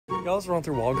Y'all was rolling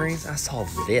through Walgreens. I saw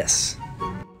this.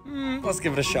 Let's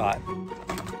give it a shot.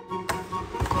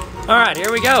 All right,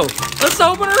 here we go. Let's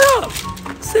open her up.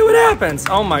 See what happens.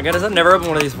 Oh my goodness, I've never opened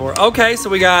one of these before. Okay,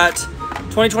 so we got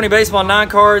 2020 baseball 9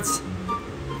 cards.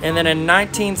 And then in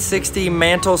 1960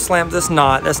 Mantle Slam. That's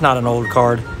not an old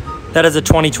card. That is a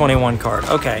 2021 card.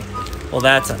 Okay, well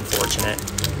that's unfortunate.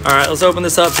 All right, let's open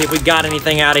this up, see if we got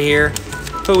anything out of here.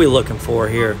 Who are we looking for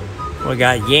here? We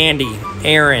got Yandy,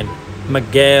 Aaron,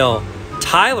 Miguel,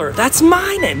 Tyler. That's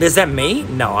mine. Is that me?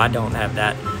 No, I don't have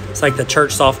that. It's like the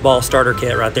church softball starter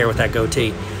kit right there with that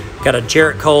goatee. Got a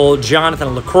Jarrett Cole,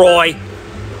 Jonathan LaCroix.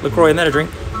 LaCroix, isn't that a drink?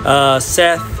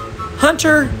 Seth,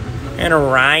 Hunter, and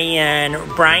Ryan.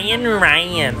 Brian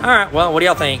Ryan. All right, well, what do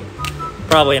y'all think?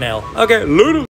 Probably an L. Okay, later.